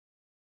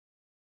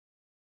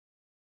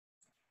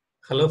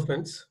Hello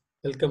friends,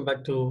 welcome back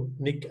to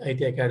Nick IT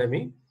Academy.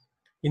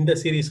 இந்த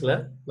சீரீஸில்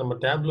நம்ம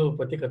டேப்லோ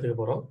பற்றி கற்றுக்க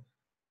போகிறோம்.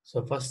 ஸோ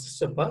ஃபஸ்ட்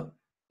ஸ்டெப்பாக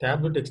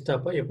டேப்லோ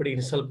டெஸ்க்டாப்பை எப்படி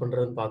இன்ஸ்டால்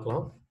பண்ணுறதுன்னு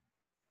பார்க்கலாம்.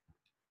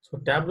 ஸோ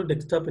டேப்லோ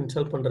டெஸ்க்டாப்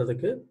இன்ஸ்டால்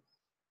பண்ணுறதுக்கு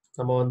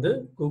நம்ம வந்து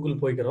கூகுள்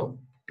போய்க்கிறோம்.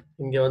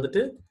 இங்கே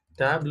வந்துட்டு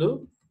டேப்லோ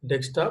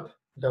டெஸ்க்டாப்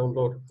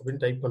டவுன்லோட்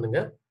அப்படின்னு டைப்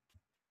பண்ணுங்கள்.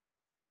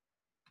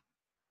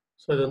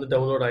 ஸோ இது வந்து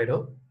டவுன்லோட்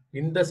ஆகிடும்.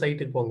 இந்த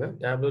சைட்டுக்கு போங்க,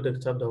 டேப்லோ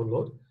டெஸ்க்டாப்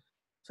டவுன்லோட்.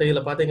 ஸோ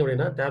இதில் பார்த்தீங்க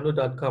அப்படின்னா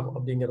tableau.com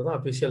அப்படிங்கிறது தான்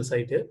அஃபிஷியல்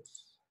சைட்டு.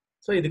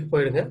 ஸோ இதுக்கு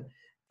போயிடுங்க.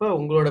 இப்போ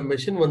உங்களோட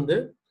மெஷின் வந்து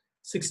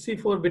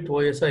 64 பிட்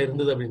ஓஎஸ்ஸாக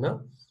இருந்தது அப்படின்னா,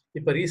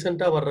 இப்போ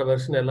ரீசெண்டாக வர்ற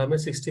வெர்ஷன் எல்லாமே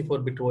 64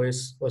 பிட்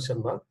ஓஎஸ்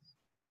வெர்ஷன் தான்.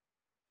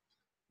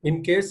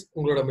 இன்கேஸ்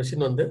உங்களோட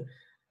மெஷின் வந்து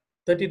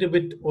 32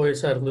 பிட்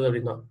ஓஎஸ்ஸாக இருந்தது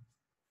அப்படின்னா,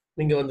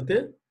 நீங்கள் வந்துட்டு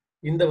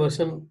இந்த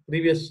வெர்ஷன்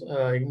ப்ரீவியஸ்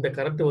இந்த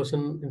கரண்ட்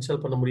வெர்ஷன்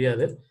இன்ஸ்டால் பண்ண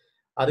முடியாது.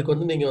 அதுக்கு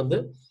வந்து நீங்கள் வந்து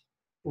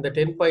இந்த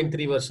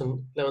 10.3 வெர்ஷன்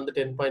இல்லை வந்து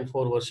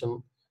 10.4 வெர்ஷன்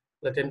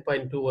இல்லை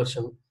 10.2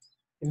 வெர்ஷன்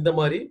இந்த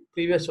மாதிரி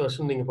ப்ரீவியஸ்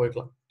வெர்ஷன் நீங்கள்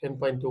போய்க்கலாம்.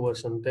 10.2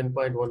 வெர்ஷன்,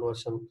 10.1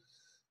 வெர்ஷன்.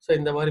 ஸோ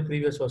இந்த மாதிரி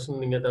ப்ரீவியஸ் வெர்ஷன்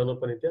நீங்கள்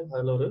டவுன்லோட் பண்ணிவிட்டு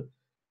அதில்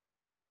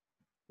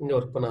நீங்கள்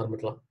ஒர்க் பண்ண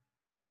ஆரம்பிக்கலாம்.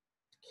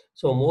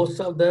 So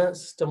most of the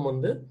system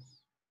வந்து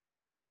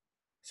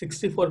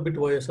 64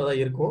 பிட் ஓஎஸ்ஸாக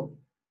தான் இருக்கும்.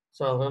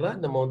 ஸோ அதனால்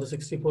நம்ம வந்து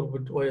 64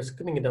 பிட்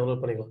ஓஎஸ்க்கு நீங்கள்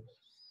டவுன்லோட் பண்ணிக்கலாம்.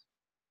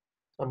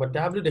 நம்ம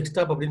டேப்லெட்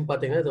டெஸ்க்டாப் அப்படின்னு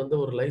பார்த்தீங்கன்னா இது வந்து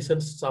ஒரு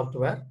லைசன்ஸ்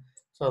சாஃப்ட்வேர்.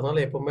 ஸோ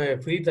அதனால் எப்போவுமே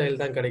ஃப்ரீ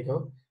ட்ரையல் தான்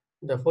கிடைக்கும்.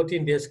 இந்த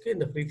 14 டேஸ்க்கு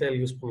இந்த ஃப்ரீ ட்ரையல்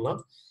யூஸ் பண்ணலாம்.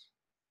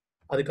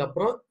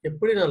 அதுக்கப்புறம்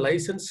எப்படி நான்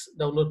லைசன்ஸ்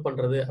டவுன்லோட்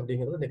பண்ணுறது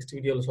அப்படிங்கிறது நெக்ஸ்ட்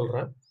வீடியோவில்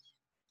சொல்கிறேன்.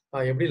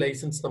 எப்படி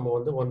லைசன்ஸ் நம்ம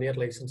வந்து 1 இயர்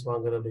லைசன்ஸ்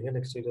வாங்குறது அப்படிங்கிற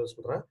நெக்ஸ்ட் வீடியோவில்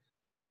சொல்கிறேன்.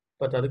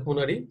 பட் அதுக்கு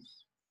முன்னாடி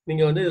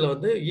நீங்கள் வந்து இதில்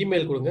வந்து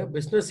இமெயில் கொடுங்க.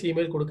 பிஸ்னஸ்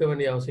இமெயில் கொடுக்க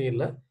வேண்டிய அவசியம்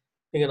இல்லை.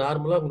 நீங்கள்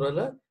நார்மலாக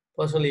உங்களால்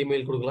பர்சனல்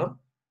இமெயில் கொடுக்கலாம்.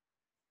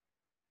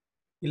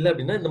 இல்லை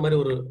அப்படின்னா இந்த மாதிரி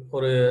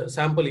ஒரு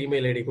சாம்பிள்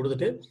இமெயில் ஐடி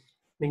கொடுத்துட்டு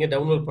நீங்கள்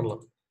டவுன்லோட்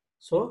பண்ணலாம்.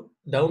 ஸோ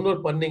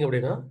டவுன்லோட் பண்ணீங்க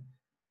அப்படின்னா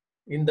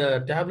இந்த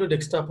டேப்லோ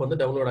டெஸ்க்டாப் வந்து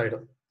டவுன்லோட்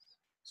ஆகிடும்.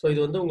 ஸோ இது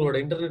வந்து உங்களோட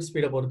இன்டர்நெட்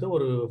ஸ்பீடை பொறுத்து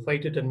ஒரு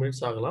 5 to 10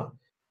 மினிட்ஸ் ஆகலாம்.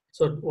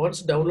 ஸோ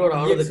ஒன்ஸ் டவுன்லோட்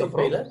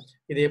ஆனதுக்கப்புறம்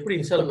இதை எப்படி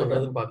இன்ஸ்டால்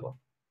பண்ணுறதுன்னு பார்க்கலாம்.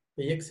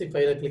 exe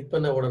ஃபைலை கிளிக்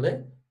பண்ண உடனே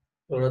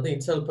உங்களுக்கு வந்து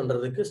இன்ஸ்டால்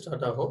பண்ணுறதுக்கு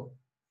ஸ்டார்ட் ஆகும்.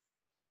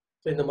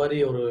 ஸோ இந்த மாதிரி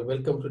ஒரு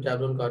வெல்கம் டு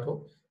டேப்லோன்னு காட்டும்.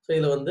 ஸோ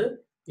இதில் வந்து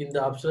இந்த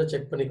ஆப்ஷனை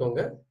செக்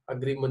பண்ணிக்கோங்க,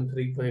 அக்ரிமெண்ட்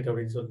ரீட் பண்ணிட்டு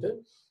அப்படின்னு சொல்லிட்டு.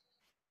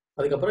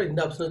 அதுக்கப்புறம் இந்த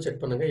ஆப்ஷனை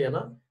செக் பண்ணுங்க.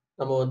 ஏன்னா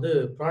நம்ம வந்து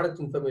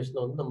ப்ராடக்ட்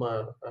இன்ஃபர்மேஷனை வந்து நம்ம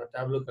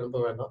டேப்லோக்கு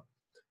அனுப்ப வேண்டாம்.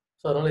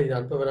 ஸோ அதனால் இது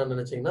அனுப்ப வேணாம்னு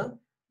நினச்சிங்கன்னா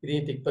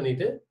இதையும் டிக்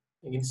பண்ணிவிட்டு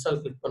நீங்கள் இன்ஸ்டால்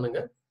கிளிக்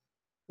பண்ணுங்கள்.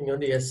 நீங்கள்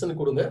வந்து எஸ்ன்னு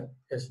கொடுங்க.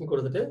 எஸ்ன்னு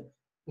கொடுத்துட்டு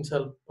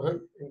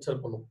இன்ஸ்டால்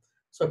பண்ணும்.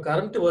 ஸோ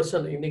கரண்ட்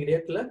வெர்ஷன் இன்னைக்கு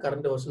டேட்டில்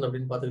கரண்ட் வெர்ஷன்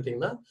அப்படின்னு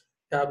பார்த்துக்கிட்டிங்கன்னா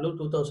டேப்லோ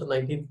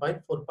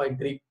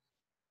 2019.4.3.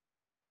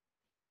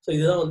 ஸோ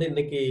இதுதான் வந்து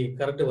இன்னைக்கு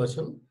current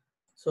version.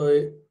 So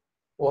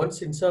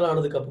once install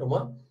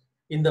ஆனதுக்கப்புறமா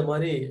இந்த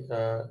மாதிரி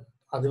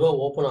அதுவாக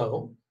ஓப்பன்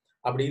ஆகும்.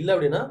 அப்படி இல்லை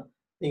அப்படின்னா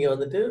நீங்கள்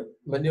வந்துட்டு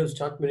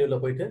ஸ்டார்ட்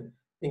மெனுவில் போயிட்டு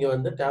நீங்கள்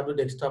வந்து டேப்லோ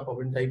டெஸ்க்டாப்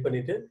அப்படின்னு டைப்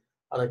பண்ணிவிட்டு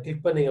அதை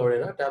கிளிக் பண்ணீங்க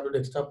அப்படின்னா டேப்லோ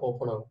டெஸ்க்டாப்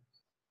ஓப்பன் ஆகும்.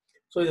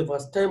 ஸோ இது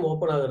ஃபஸ்ட் டைம்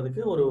ஓப்பன்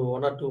ஆகிறதுக்கு ஒரு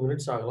 1 or 2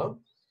 மினிட்ஸ் ஆகலாம்.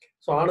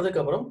 ஸோ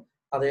ஆனதுக்கப்புறம்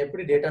அதை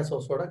எப்படி டேட்டா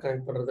சோர்ஸோட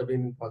கனெக்ட் பண்ணுறது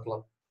அப்படின்னு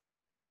பார்க்கலாம்.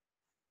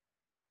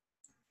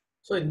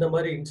 ஸோ இந்த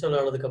மாதிரி இன்ஸ்டால்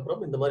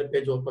ஆனதுக்கப்புறம் இந்த மாதிரி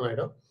பேஜ் ஓப்பன்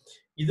ஆகிடும்.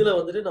 இதில்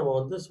வந்துட்டு நம்ம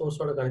வந்து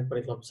சோர்ஸோட கனெக்ட்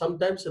பண்ணிக்கலாம்.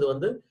 சம்டைம்ஸ் இது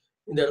வந்து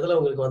இந்த இடத்துல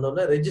உங்களுக்கு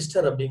வந்தோம்னா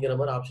ரெஜிஸ்டர் அப்படிங்கிற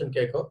மாதிரி ஆப்ஷன்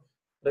கேட்கும்.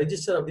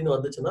 ரெஜிஸ்டர் அப்படின்னு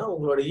வந்துச்சுன்னா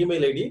உங்களோட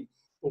இமெயில் ஐடி,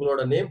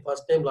 உங்களோட name,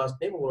 first name, last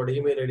name, உங்களோட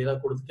இமெயில்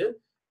ஐடிலாம் கொடுத்துட்டு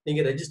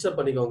நீங்கள் ரெஜிஸ்டர்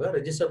பண்ணிக்கோங்க.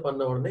 ரெஜிஸ்டர்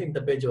பண்ண உடனே இந்த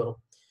பேஜ் வரும்.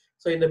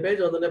 ஸோ இந்த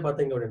பேஜ் வந்தோடனே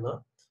பார்த்தீங்க அப்படின்னா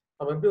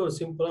நம்ம எப்படி ஒரு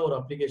சிம்பிளாக ஒரு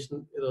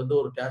அப்ளிகேஷன் இது வந்து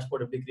ஒரு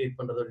டேஷ்போர்ட் எப்படி கிரியேட்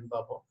பண்ணுறது அப்படின்னு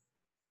பார்ப்போம்.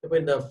 இப்போ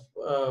இந்த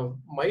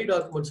மை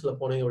டாக்குமெண்ட்ஸில்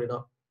போனீங்க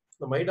அப்படின்னா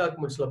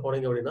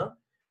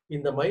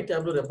இந்த மை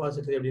டேப்லோ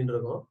ரெபாசிட்டரி அப்படின்னு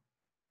இருக்கும்.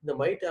 இந்த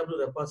மை டேப்லோ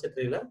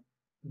ரெபாசிட்டரியில்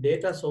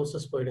டேட்டா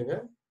சோர்சஸ் போயிடுங்க.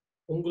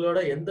 உங்களோட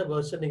எந்த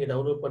வெர்ஷன் நீங்கள்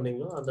டவுன்லோட்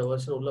பண்ணீங்களோ அந்த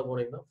வெர்ஷன் உள்ளே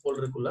போனீங்கன்னா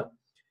ஃபோல்டருக்குள்ளே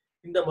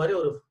இந்த மாதிரி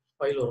ஒரு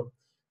ஃபைல் வரும்.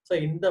 ஸோ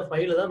இந்த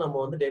ஃபைலை தான் நம்ம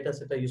வந்து டேட்டா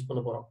செட்டை யூஸ்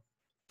பண்ண போகிறோம்.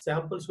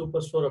 சாம்பிள்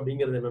சூப்பர் ஸ்டோர்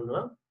அப்படிங்கிறது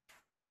என்னென்னா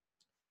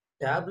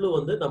டேப்லோ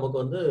வந்து நமக்கு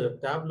வந்து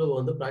டேப்லோ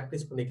வந்து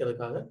ப்ராக்டிஸ்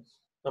பண்ணிக்கிறதுக்காக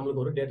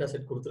நம்மளுக்கு ஒரு டேட்டா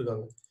செட்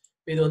கொடுத்துருக்காங்க.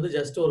 இது வந்து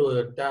ஜஸ்ட் ஒரு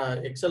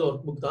எக்ஸல்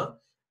ஒர்க் புக் தான்.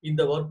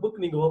 இந்த ஒர்க் புக்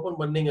நீங்கள் ஓப்பன்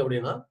பண்ணீங்க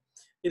அப்படின்னா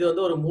இது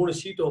வந்து ஒரு 3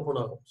 ஷீட் ஓப்பன்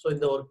ஆகும். ஸோ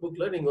இந்த ஒர்க்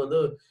புக்கில் நீங்கள் வந்து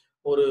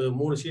ஒரு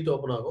 3 ஷீட்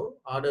ஓப்பன் ஆகும்.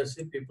 ஆர்டர்ஸ்,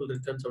 பீப்புள்,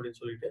 ரிட்டர்ன்ஸ் அப்படின்னு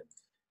சொல்லிட்டு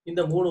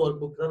இந்த 3 ஒர்க்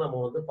புக் தான்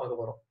நம்ம வந்து பார்க்க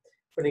போகிறோம்.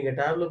 இப்போ நீங்கள்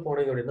டேப்லோ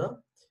போனீங்க அப்படின்னா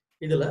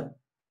இதில்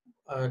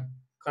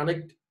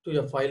கனெக்ட் டு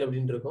எ ஃபைல்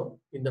அப்படின்னு இருக்கும்.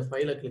 இந்த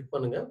ஃபைலை கிளிக்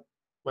பண்ணுங்கள்,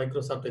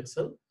 மைக்ரோசாஃப்ட்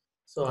எக்ஸல்.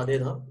 ஸோ அதே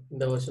தான்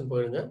இந்த வெர்ஷன்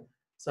போயிடுங்க.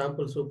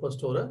 சாம்பிள் சூப்பர்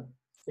ஸ்டோரை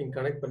நீங்கள்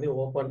கனெக்ட் பண்ணி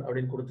ஓப்பன்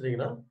அப்படின்னு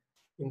கொடுத்துட்டீங்கன்னா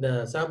இந்த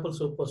சாம்பிள்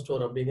சூப்பர்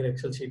ஸ்டோர் அப்படிங்கிற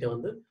எக்ஸல் ஷீட்டை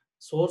வந்து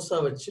சோர்ஸாக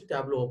வச்சு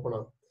டேப்லோ ஓப்பன்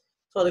ஆகும்.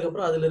 ஸோ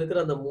அதுக்கப்புறம் அதில்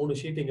இருக்கிற அந்த 3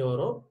 ஷீட் இங்கே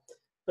வரும்.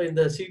 ஸோ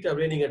இந்த ஷீட்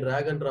அப்படியே நீங்கள்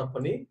ட்ராக் அண்ட் ட்ராப்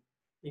பண்ணி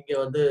இங்கே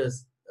வந்து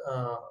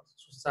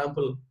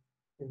சாம்பிள்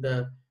இந்த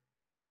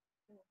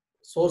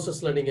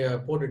சோர்சஸில்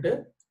நீங்கள் போட்டுட்டு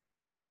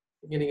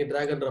இங்கே நீங்கள்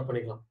ட்ராக் அண்ட் ட்ராப்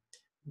பண்ணிக்கலாம்.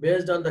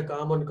 பேஸ்ட் ஆன் த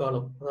காமன்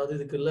காலம், அதாவது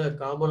இதுக்குள்ள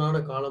காமனான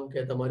காலம்க்கு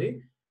ஏற்ற மாதிரி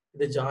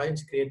இது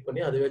ஜாயின்ஸ் கிரியேட்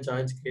பண்ணி அதுவே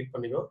ஜாயின்ஸ் கிரியேட்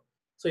பண்ணிக்கும்.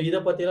 ஸோ இதை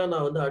பற்றிலாம்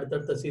நான் வந்து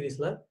அடுத்தடுத்த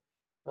சீரீஸில்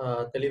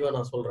தெளிவாக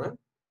நான் சொல்கிறேன்.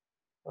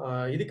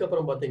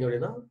 இதுக்கப்புறம் பார்த்தீங்க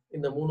அப்படின்னா,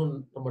 இந்த 3ம்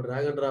நம்ம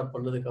டிராக் அண்ட் டிராப்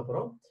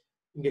பண்ணதுக்கப்புறம்,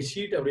 இங்க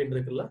ஷீட் அப்படின்னு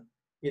இருக்குல்ல,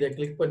 இத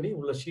கிளிக் பண்ணி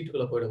உள்ள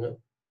ஷீட்டுக்குள்ள போயிடுங்க.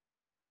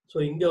 ஸோ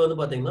இங்க வந்து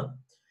பார்த்தீங்கன்னா,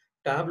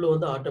 டேப்ல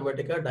வந்து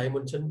ஆட்டோமேட்டிக்கா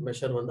டைமென்ஷன்,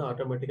 மெஷர் வந்து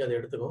ஆட்டோமேட்டிக்கா அத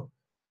எடுத்துக்கும்.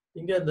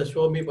 இங்க இந்த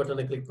ஷோ மீ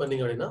பட்டன கிளிக்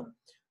பண்ணீங்க அப்படின்னா,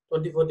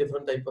 24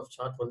 டிஃபரெண்ட் டைப் ஆஃப்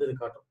சார்ட் வந்து இது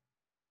காட்டும்.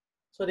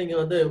 ஸோ நீங்க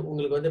வந்து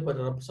உங்களுக்கு வந்து இப்ப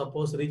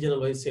சப்போஸ்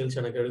ரீஜினல் வைஸ் சேல்ஸ்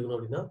எனக்கு எடுக்கணும்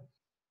அப்படின்னா,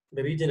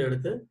 இந்த ரீஜன்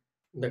எடுத்து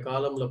இந்த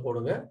காலம்ல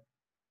போடுங்க.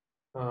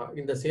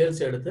 இந்த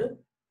சேல்ஸ் எடுத்து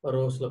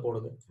ரோஸ்ல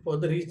போடுங்க. இப்போ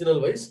வந்து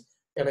ரீஜினல் வைஸ்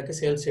எனக்கு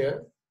சேல்ஸ்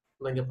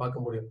நான் இங்க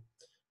பார்க்க முடியும்.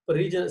 இப்போ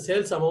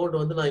சேல்ஸ் அமௌண்ட்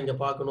வந்து நான் இங்க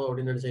பார்க்கணும்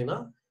அப்படின்னு நினைச்சீங்கன்னா,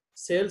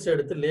 சேல்ஸ்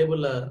எடுத்து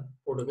லேபிள்ல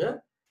போடுங்க.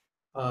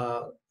 ஆ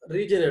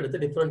ரீஜன் எடுத்து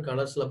டிஃபரெண்ட்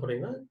கலர்ஸ்ல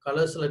போட்டீங்கன்னா,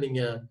 கலர்ஸ்ல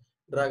நீங்க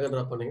டிராக் அண்ட்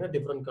ட்ராப் பண்ணீங்கன்னா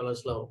டிஃபரெண்ட்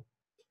கலர்ஸ்ல வரும்.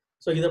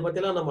 ஸோ இத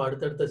பத்திலாம் நம்ம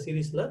அடுத்தடுத்த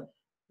சீரிஸ்ல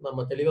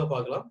நம்ம தெளிவா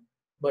பார்க்கலாம்.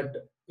 பட்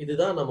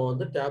இதுதான் நம்ம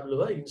வந்து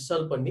டேப்லூவ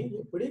இன்ஸ்டால் பண்ணி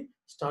எப்படி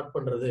ஸ்டார்ட்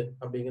பண்றது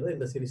அப்படிங்கிறத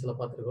இந்த சீரிஸ்ல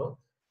பார்த்துருக்கோம்.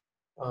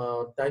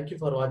 தேங்க் யூ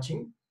ஃபார்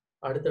வாட்சிங்.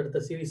 அடுத்தடுத்த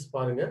சீரிஸ்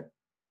பாருங்க.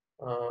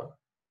 ஆ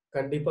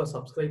கண்டிப்பா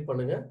சப்ஸ்கிரைப்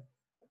பண்ணுங்க,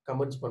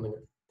 கமெண்ட்ஸ் பண்ணுங்க.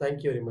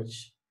 Thank you very much.